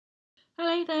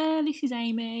Hello there, this is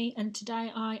Amy, and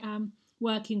today I am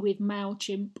working with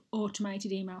Mailchimp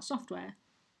automated email software.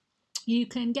 You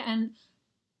can get an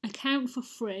account for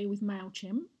free with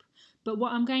Mailchimp, but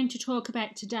what I'm going to talk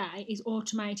about today is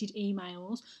automated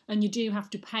emails, and you do have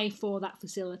to pay for that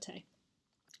facility.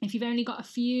 If you've only got a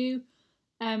few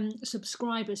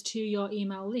subscribers to your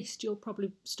email list, you'll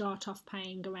probably start off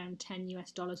paying around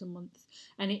 $10 a month,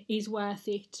 and it is worth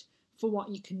it for what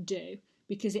you can do,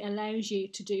 because it allows you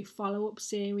to do follow-up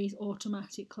series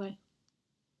automatically.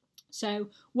 So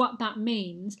what that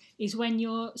means is when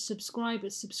your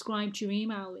subscribers subscribe to your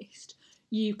email list,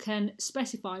 you can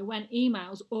specify when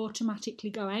emails automatically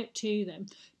go out to them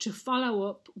to follow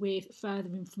up with further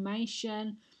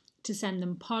information, to send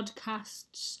them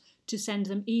podcasts, to send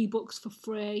them ebooks for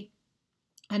free,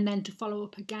 and then to follow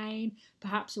up again,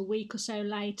 perhaps a week or so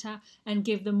later, and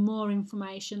give them more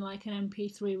information like an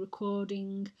MP3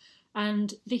 recording.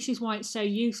 And this is why it's so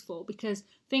useful, because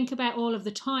think about all of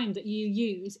the time that you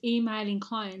use emailing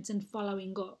clients and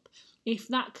following up. If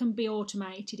that can be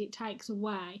automated, it takes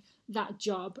away that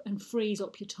job and frees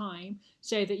up your time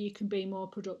so that you can be more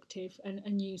productive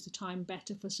and use the time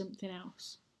better for something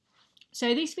else.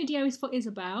 So this video is for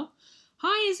Isabel.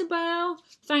 Hi Isabel,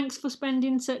 thanks for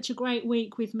spending such a great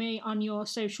week with me on your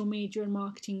social media and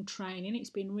marketing training. It's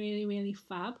been really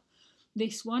fab.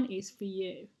 This one is for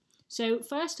you. So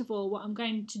first of all, what I'm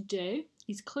going to do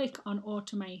is click on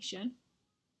automation.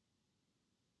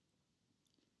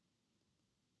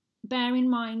 Bear in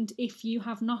mind, if you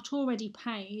have not already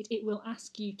paid, it will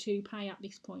ask you to pay at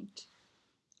this point.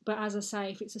 But as I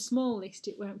say, if it's a small list,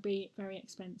 it won't be very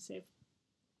expensive.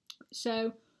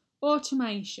 So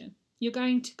automation, you're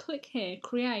going to click here,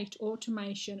 create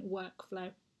automation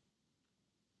workflow.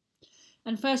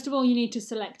 And first of all, you need to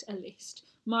select a list.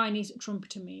 Mine is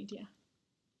Trumpeter Media.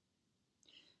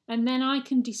 And then I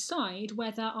can decide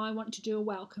whether I want to do a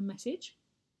welcome message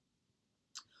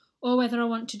or whether I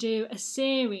want to do a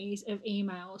series of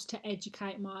emails to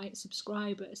educate my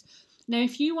subscribers. Now,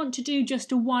 if you want to do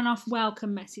just a one-off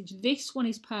welcome message, this one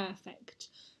is perfect,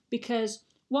 because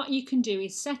what you can do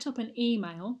is set up an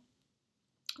email,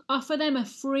 offer them a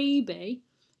freebie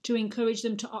to encourage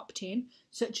them to opt in,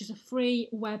 such as a free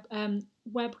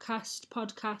webcast,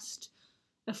 podcast,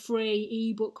 a free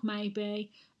ebook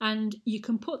maybe, and you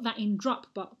can put that in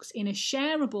Dropbox in a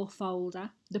shareable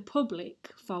folder, the public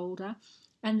folder,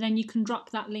 and then you can drop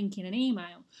that link in an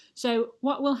email. So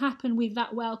what will happen with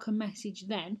that welcome message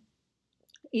then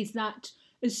is that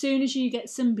as soon as you get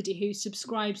somebody who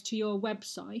subscribes to your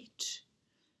website,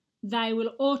 they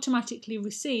will automatically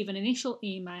receive an initial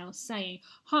email saying,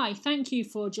 "Hi, thank you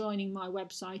for joining my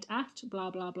website at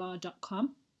blah blah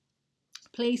blah.com.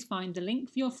 Please find the link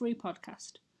for your free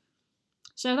podcast."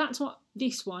 So that's what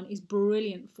this one is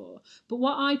brilliant for. But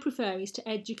what I prefer is to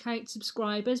educate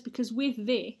subscribers, because with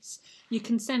this, you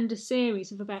can send a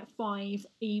series of about 5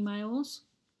 emails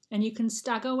and you can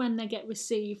stagger when they get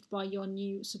received by your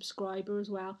new subscriber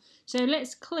as well. So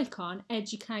let's click on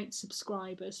educate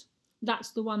subscribers.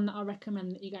 That's the one that I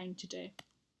recommend that you're going to do.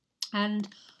 And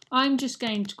I'm just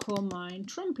going to call mine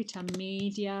Trumpeter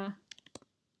Media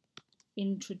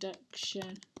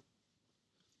Introduction.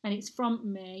 And it's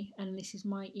from me, and this is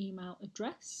my email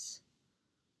address.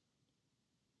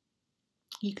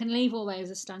 You can leave all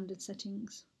those as standard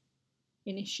settings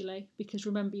initially, because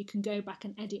remember, you can go back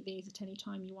and edit these at any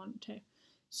time you want to.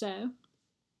 So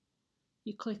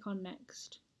you click on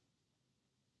next.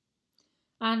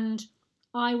 And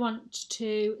I want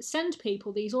to send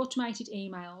people these automated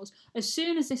emails as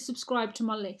soon as they subscribe to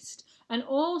my list, and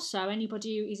also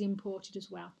anybody who is imported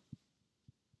as well.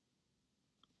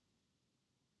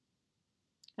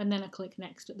 And then I click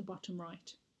next at the bottom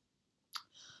right.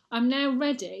 I'm now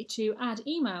ready to add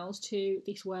emails to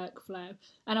this workflow,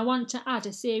 and I want to add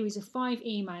a series of 5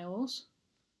 emails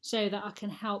so that I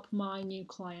can help my new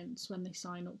clients when they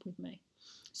sign up with me.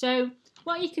 So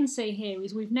what you can see here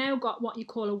is we've now got what you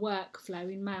call a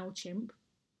workflow in Mailchimp,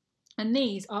 and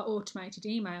these are automated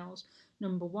emails.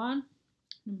 Number 1,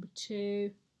 number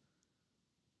 2,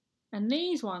 and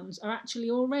these ones are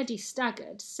actually already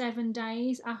staggered 7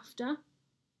 days after.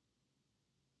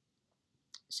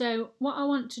 So what I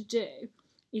want to do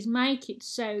is make it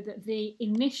so that the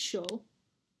initial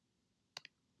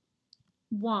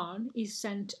one is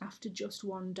sent after just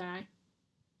 1 day,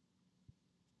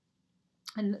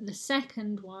 and that the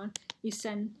second one is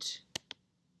sent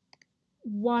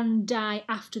 1 day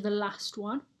after the last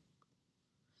one.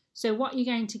 So what you're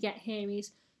going to get here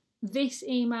is this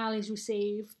email is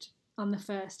received on the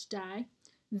first day,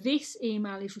 this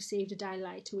email is received a day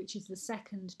later, which is the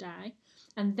second day,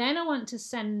 and then I want to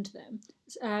send them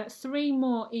 3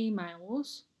 more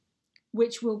emails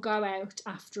which will go out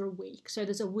after a week. So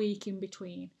there's a week in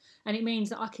between. And it means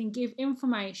that I can give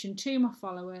information to my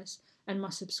followers and my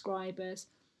subscribers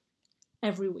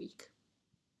every week,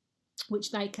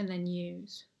 which they can then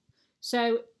use.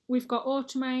 So we've got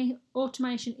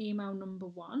automation email number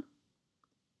 1.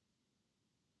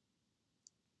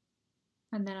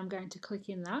 And then I'm going to click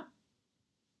in that.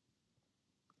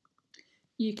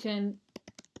 You can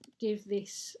give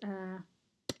this a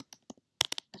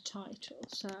title.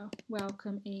 So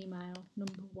welcome email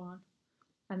number 1.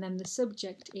 And then the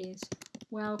subject is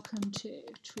welcome to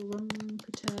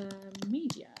Trumpeter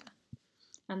Media.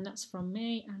 And that's from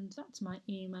me, and that's my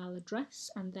email address.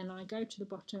 And then I go to the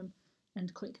bottom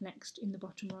and click next in the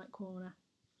bottom right corner.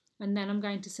 And then I'm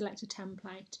going to select a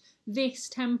template. This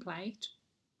template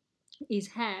is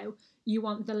how you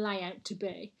want the layout to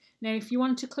be. Now, if you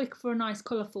want to click for a nice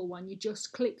colourful one, you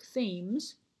just click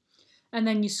themes, and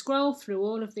then you scroll through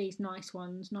all of these nice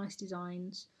ones, nice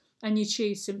designs, and you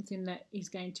choose something that is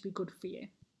going to be good for you.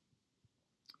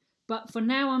 But for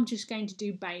now, I'm just going to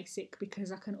do basic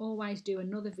because I can always do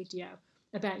another video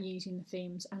about using the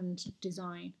themes and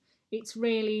design. It's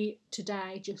really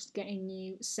today just getting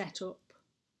you set up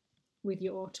with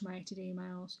your automated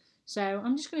emails. So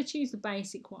I'm just going to choose the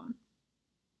basic one.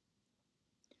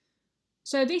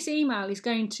 So this email is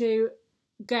going to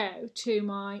go to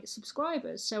my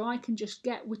subscribers, so I can just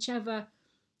get whichever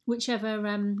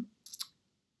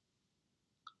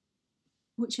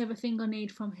thing I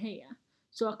need from here.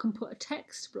 So I can put a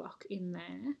text block in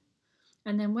there,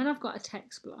 and then when I've got a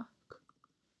text block,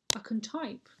 I can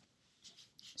type.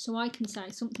 So I can say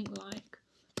something like,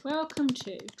 welcome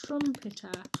to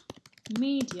Trumpeter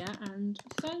Media and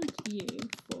thank you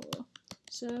for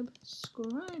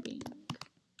subscribing.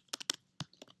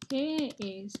 Here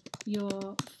is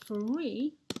your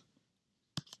free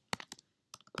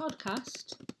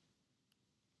podcast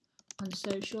on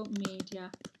social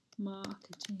media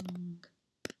marketing.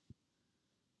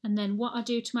 And then what I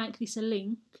do to make this a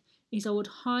link is I would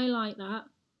highlight that,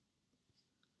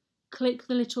 click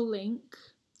the little link,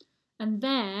 and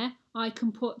there I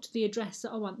can put the address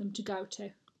that I want them to go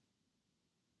to.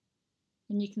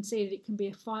 And you can see that it can be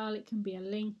a file, it can be a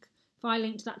link. If I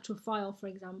linked that to a file, for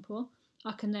example,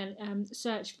 I can then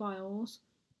search files,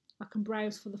 I can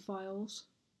browse for the files,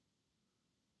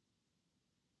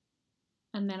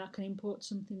 and then I can import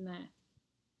something there.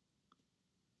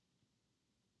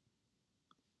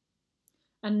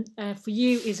 And for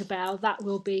you, Isabel, that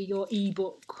will be your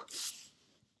ebook.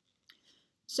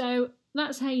 So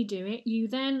that's how you do it. You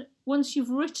then, once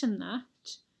you've written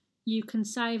that, you can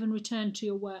save and return to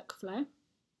your workflow.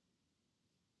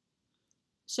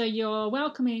 So your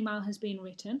welcome email has been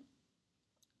written.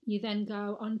 You then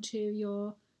go onto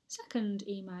your second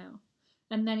email.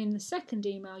 And then in the second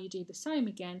email, you do the same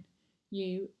again.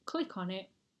 You click on it,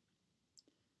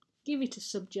 give it a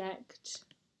subject.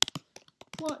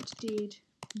 What did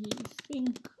you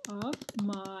think of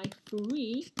my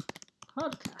free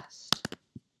podcast?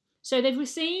 So they've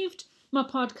received my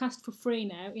podcast for free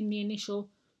now in the initial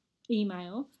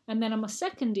email, and then on my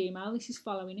second email this is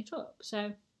following it up.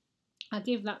 So I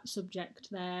give that subject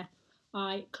there,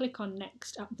 I click on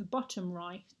next at the bottom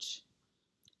right.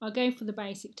 I'll go for the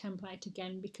basic template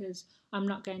again because I'm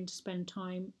not going to spend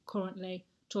time currently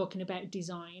talking about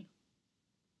design.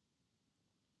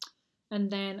 And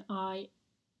then I'm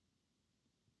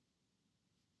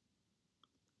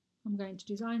going to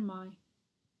design my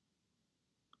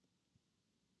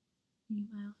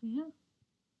email here.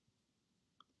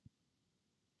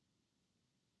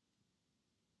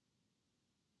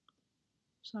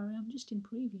 Sorry, I'm just in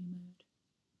preview mode.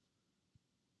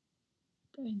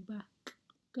 Going back,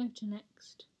 go to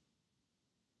next.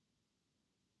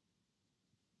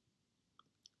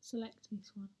 Select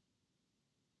this one.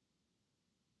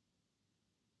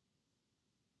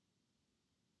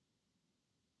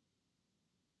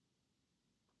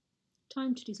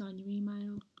 Time to design your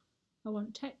email. I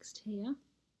want text here.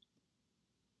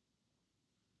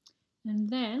 And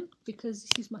then, because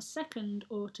this is my second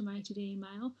automated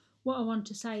email, what I want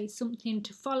to say is something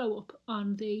to follow up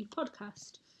on the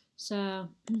podcast. So,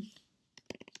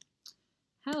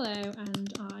 hello,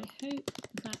 and I hope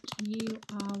that you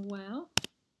are well.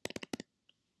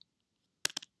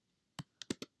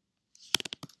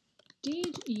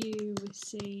 Did you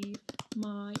receive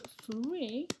my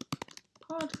free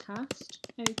podcast?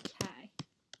 Okay.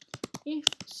 If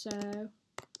so,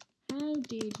 how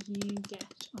did you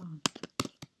get on?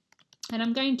 And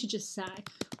I'm going to just say,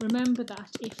 remember that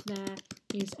if there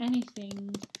is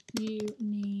anything you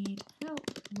need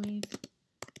help with,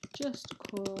 just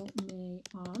call me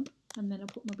on. And then I'll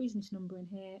put my business number in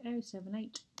here,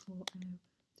 07840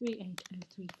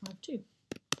 380352.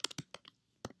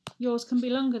 Yours can be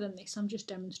longer than this, I'm just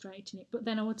demonstrating it, but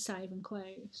then I would save and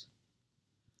close.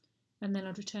 And then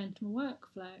I'd return to my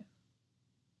workflow.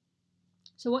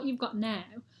 So what you've got now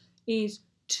is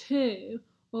 2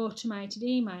 automated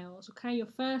emails. Okay, your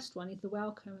first one is the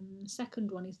welcome and the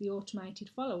second one is the automated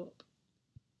follow-up.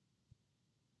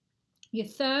 Your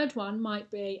third one might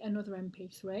be another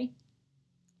MP3.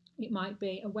 It might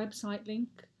be a website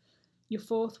link. Your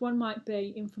fourth one might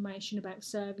be information about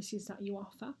services that you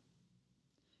offer.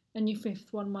 And your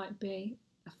fifth one might be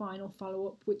a final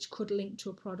follow-up which could link to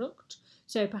a product.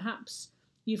 So perhaps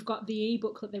you've got the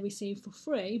ebook that they receive for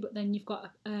free, but then you've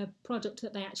got a product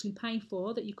that they actually pay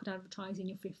for that you could advertise in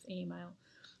your fifth email.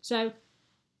 So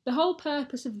the whole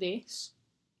purpose of this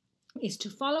is to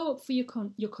follow up for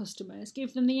your customers,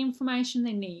 give them the information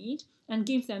they need, and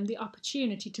give them the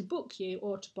opportunity to book you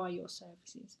or to buy your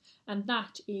services. And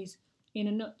that is, in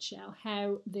a nutshell,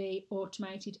 how the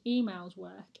automated emails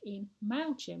work in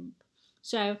Mailchimp.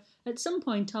 So at some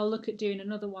point I'll look at doing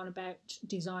another one about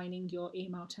designing your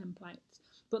email templates,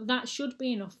 but that should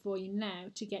be enough for you now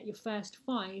to get your first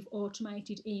 5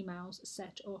 automated emails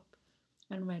set up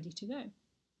and ready to go.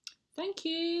 Thank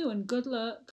you and good luck.